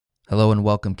Hello and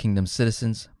welcome, Kingdom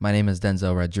citizens. My name is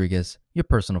Denzel Rodriguez, your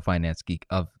personal finance geek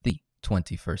of the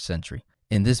 21st century.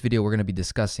 In this video, we're going to be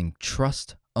discussing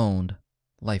trust-owned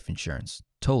life insurance,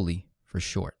 TOLI for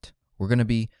short. We're going to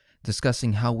be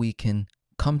discussing how we can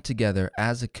come together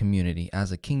as a community,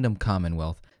 as a Kingdom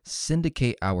Commonwealth,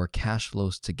 syndicate our cash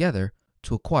flows together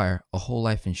to acquire a whole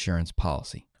life insurance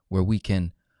policy where we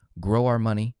can grow our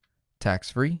money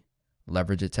tax-free,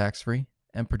 leverage it tax-free,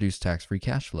 and produce tax-free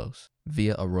cash flows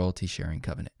via a royalty sharing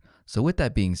covenant. So with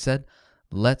that being said,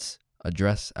 let's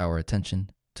address our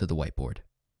attention to the whiteboard.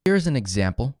 Here's an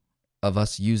example of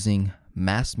us using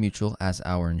MassMutual as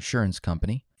our insurance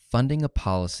company, funding a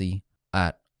policy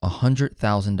at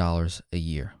 $100,000 a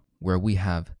year, where we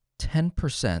have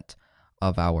 10%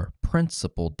 of our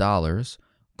principal dollars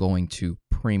going to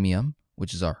premium,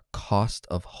 which is our cost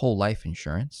of whole life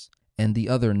insurance, and the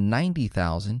other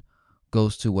 $90,000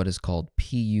 goes to what is called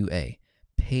PUA,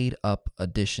 Paid Up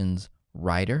Additions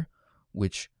Rider,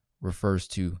 which refers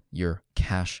to your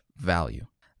cash value.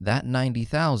 That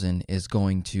 $90,000 is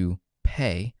going to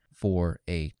pay for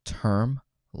a term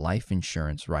life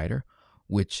insurance rider,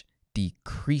 which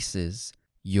decreases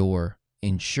your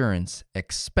insurance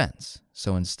expense.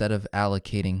 So instead of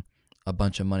allocating a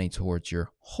bunch of money towards your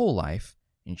whole life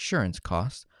insurance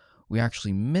cost, we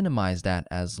actually minimize that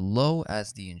as low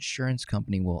as the insurance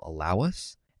company will allow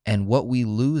us. And what we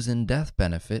lose in death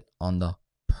benefit on the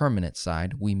permanent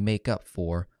side, we make up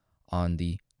for on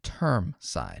the term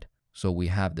side. So we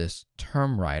have this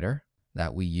term rider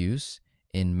that we use.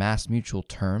 In MassMutual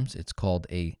terms, it's called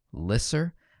a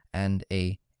LISR and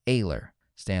a AILR.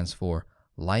 Stands for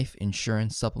Life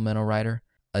Insurance Supplemental Rider,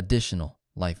 Additional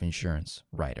Life Insurance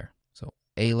Rider. So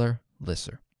AILR,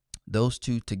 LISR. Those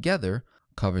two together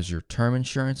covers your term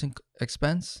insurance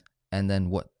expense, and then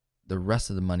what the rest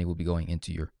of the money will be going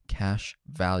into your cash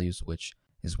values, which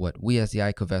is what we as the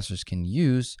ICO-investors can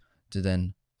use to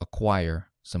then acquire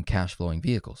some cash flowing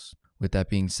vehicles. With that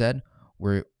being said,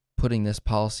 we're putting this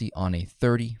policy on a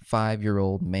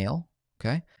 35-year-old male,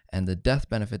 okay? And the death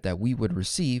benefit that we would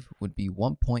receive would be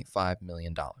 $1.5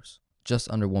 million, just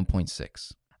under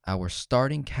 1.6. Our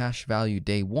starting cash value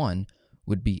day one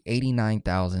would be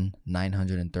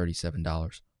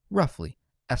 $89,937, roughly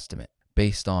estimate.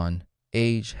 Based on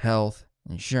age, health,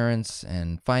 insurance,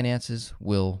 and finances,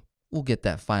 we'll get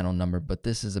that final number, but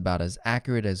this is about as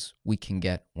accurate as we can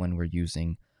get when we're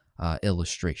using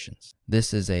illustrations.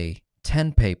 This is a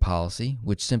 10-pay policy,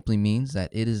 which simply means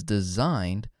that it is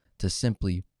designed to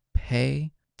simply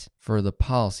pay for the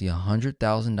policy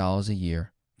 $100,000 a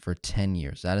year for 10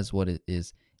 years. That is what it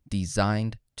is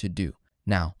designed to do.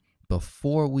 Now,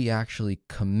 before we actually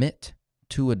commit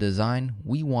to a design,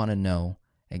 we want to know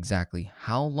exactly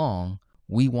how long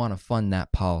we want to fund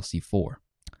that policy for.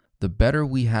 The better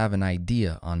we have an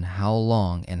idea on how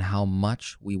long and how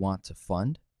much we want to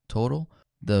fund total,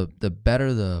 the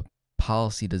better the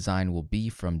policy design will be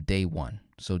from day one.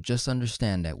 So just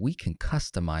understand that we can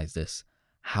customize this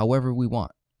however we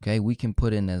want. Okay, we can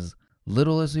put in as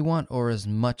little as we want or as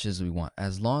much as we want,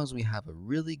 as long as we have a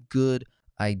really good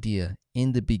idea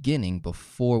in the beginning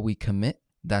before we commit.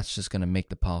 That's just going to make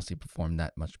the policy perform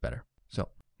that much better. So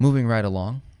moving right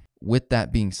along, with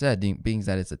that being said, being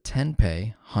that it's a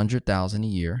 10-pay, $100,000 a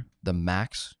year, the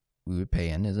max we would pay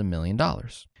in is $1 million.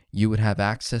 You would have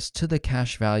access to the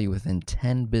cash value within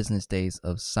 10 business days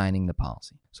of signing the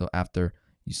policy. So after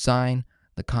you sign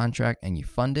the contract and you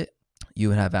fund it, you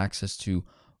would have access to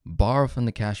borrow from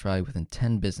the cash value within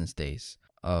 10 business days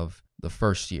of the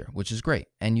first year, which is great.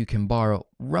 And you can borrow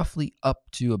roughly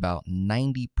up to about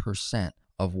 90%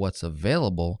 of what's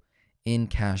available in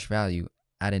cash value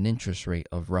at an interest rate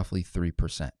of roughly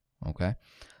 3%, okay?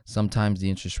 Sometimes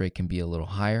the interest rate can be a little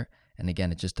higher, and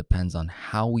again, it just depends on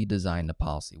how we design the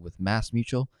policy. With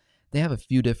MassMutual, they have a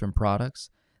few different products.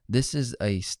 This is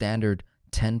a standard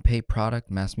 10-pay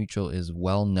product. MassMutual is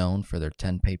well known for their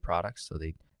 10-pay products, so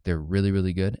they're really,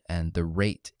 really good, and the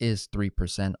rate is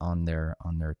 3% on their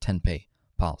 10-pay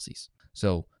policies.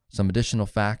 So some additional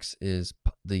facts is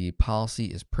the policy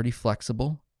is pretty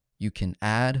flexible. You can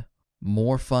add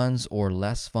more funds or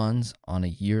less funds on a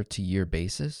year-to-year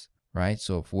basis, right?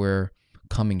 So if we're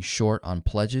coming short on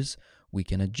pledges, we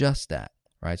can adjust that,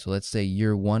 right? So let's say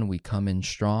year one, we come in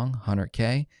strong,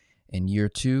 100K. In year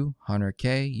two,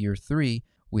 100K. Year three,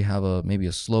 we have maybe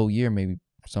a slow year. Maybe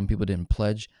some people didn't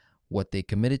pledge what they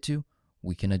committed to.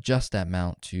 We can adjust that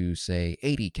amount to say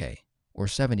 80K or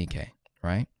 70K,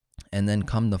 right? And then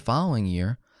come the following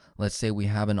year, let's say we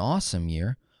have an awesome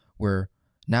year where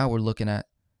now we're looking at,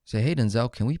 say, hey,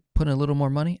 Denzel, can we put in a little more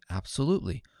money?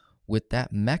 Absolutely. With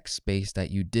that mech space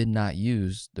that you did not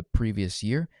use the previous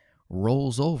year,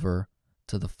 rolls over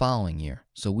to the following year.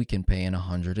 So we can pay in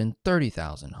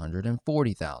 130,000,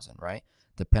 140,000, right?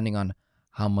 Depending on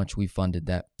how much we funded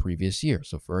that previous year.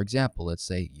 So for example, let's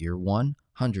say year 1,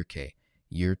 100K,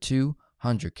 year 2,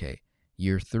 100K,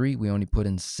 year 3, we only put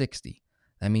in 60.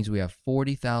 That means we have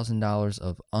 $40,000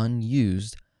 of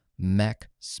unused MEC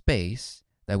space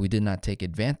that we did not take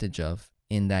advantage of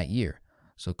in that year.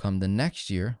 So come the next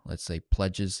year, let's say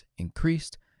pledges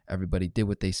increased, everybody did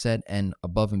what they said and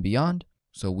above and beyond,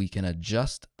 so we can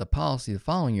adjust the policy the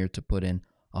following year to put in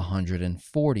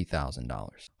 $140,000.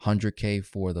 100K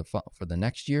for the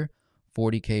next year,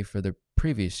 40K for the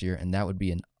previous year, and that would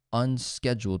be an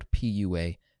unscheduled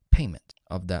PUA payment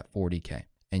of that 40K.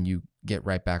 And you get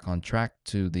right back on track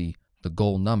to the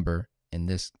goal number in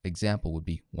this example would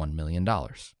be $1 million.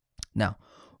 Now,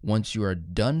 once you are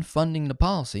done funding the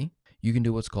policy, you can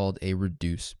do what's called a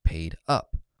reduce paid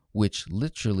up, which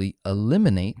literally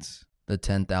eliminates the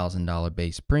 $10,000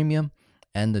 base premium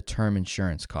and the term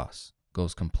insurance costs.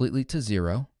 Goes completely to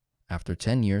zero. After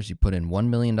 10 years, you put in $1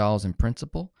 million in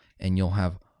principal, and you'll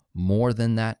have more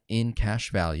than that in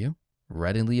cash value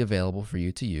readily available for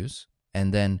you to use,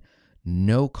 and then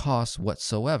no cost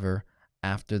whatsoever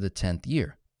after the 10th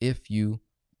year. If you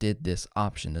did this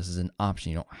option, this is an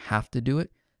option. You don't have to do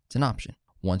it. It's an option.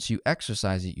 Once you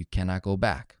exercise it, you cannot go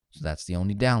back. So that's the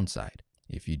only downside.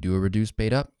 If you do a reduced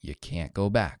paid up, you can't go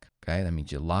back. Okay, that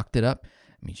means you locked it up.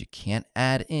 It means you can't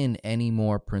add in any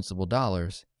more principal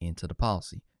dollars into the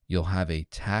policy. You'll have a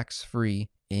tax-free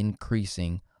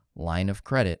increasing line of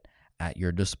credit at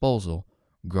your disposal,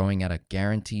 growing at a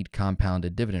guaranteed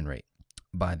compounded dividend rate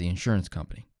by the insurance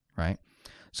company, right?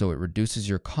 So it reduces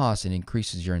your costs and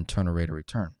increases your internal rate of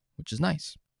return, which is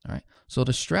nice. All right. So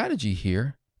the strategy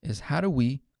here is, how do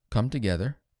we come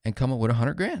together and come up with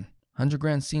 100 grand? 100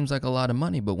 grand seems like a lot of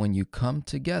money, but when you come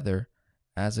together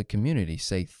as a community,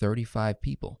 say 35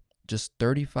 people, just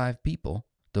 35 people,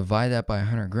 divide that by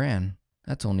 100 grand,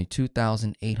 that's only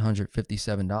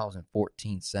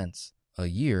 $2,857.14 a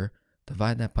year.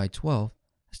 Divide that by 12,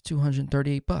 that's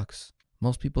 $238.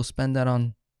 Most people spend that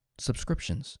on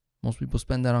subscriptions. Most people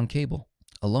spend that on cable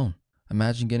alone.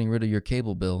 Imagine getting rid of your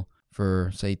cable bill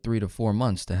for, say, 3 to 4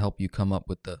 months to help you come up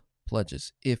with the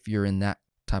pledges if you're in that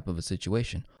type of a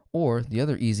situation. Or the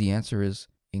other easy answer is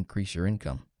increase your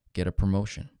income, get a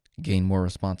promotion, gain more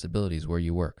responsibilities where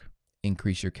you work,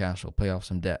 increase your cash flow, pay off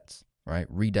some debts, right?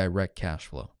 Redirect cash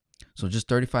flow. So just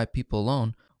 35 people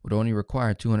alone would only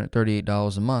require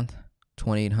 $238 a month,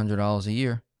 $2,800 a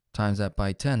year. Times that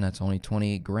by 10, that's only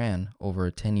 28 grand over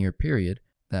a 10-year period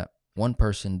that one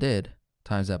person did.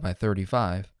 Times that by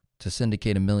 35 to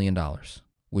syndicate $1 million,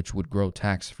 which would grow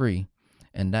tax-free.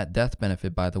 And that death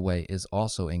benefit, by the way, is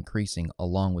also increasing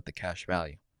along with the cash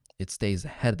value. It stays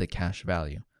ahead of the cash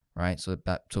value, right? So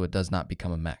it does not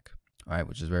become a MEC, all right,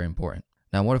 which is very important.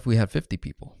 Now, what if we had 50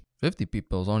 people? 50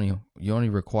 people is you're only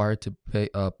required to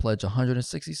pledge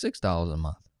 $166 a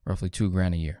month, roughly $2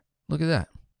 grand a year. Look at that.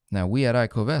 Now, we at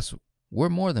ICOVEST, we're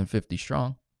more than 50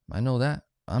 strong. I know that.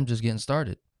 I'm just getting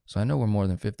started. So I know we're more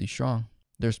than 50 strong.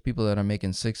 There's people that are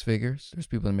making 6 figures. There's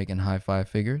people that are making high 5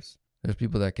 figures. There's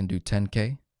people that can do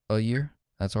 10K a year.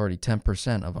 That's already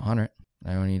 10% of 100.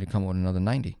 I only need to come up with another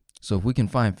 90. So if we can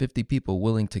find 50 people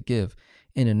willing to give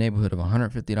in a neighborhood of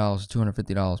 $150 to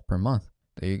 $250 per month,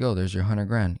 there you go. There's your 100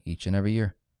 grand each and every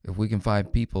year. If we can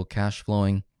find people cash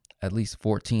flowing at least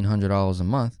 $1,400 a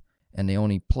month, and they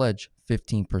only pledge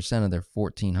 15% of their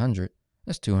 $1,400,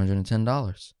 that's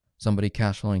 $210. Somebody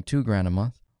cash flowing $2 grand a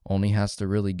month only has to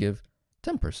really give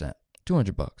 10%,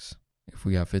 $200 if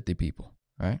we have 50 people,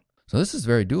 right? So this is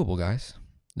very doable, guys.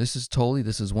 This is TOLI.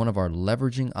 This is one of our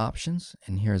leveraging options.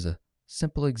 And here's a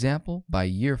simple example. By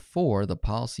year 4, the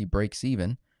policy breaks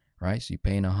even, right? So you're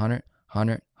paying 100,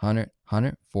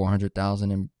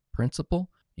 400,000 in principal.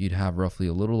 You'd have roughly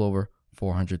a little over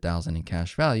 400,000 in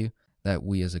cash value that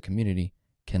we as a community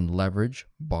can leverage,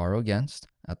 borrow against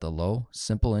at the low,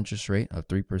 simple interest rate of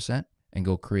 3% and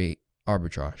go create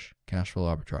arbitrage, cash flow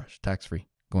arbitrage, tax-free,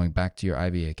 going back to your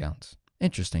IVA accounts.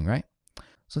 Interesting, right?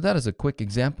 So that is a quick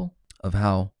example of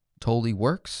how TOLI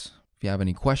works. If you have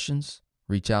any questions,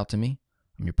 reach out to me.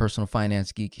 I'm your personal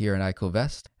finance geek here at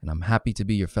ICOVEST, and I'm happy to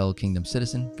be your fellow Kingdom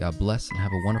citizen. God bless and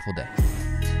have a wonderful day.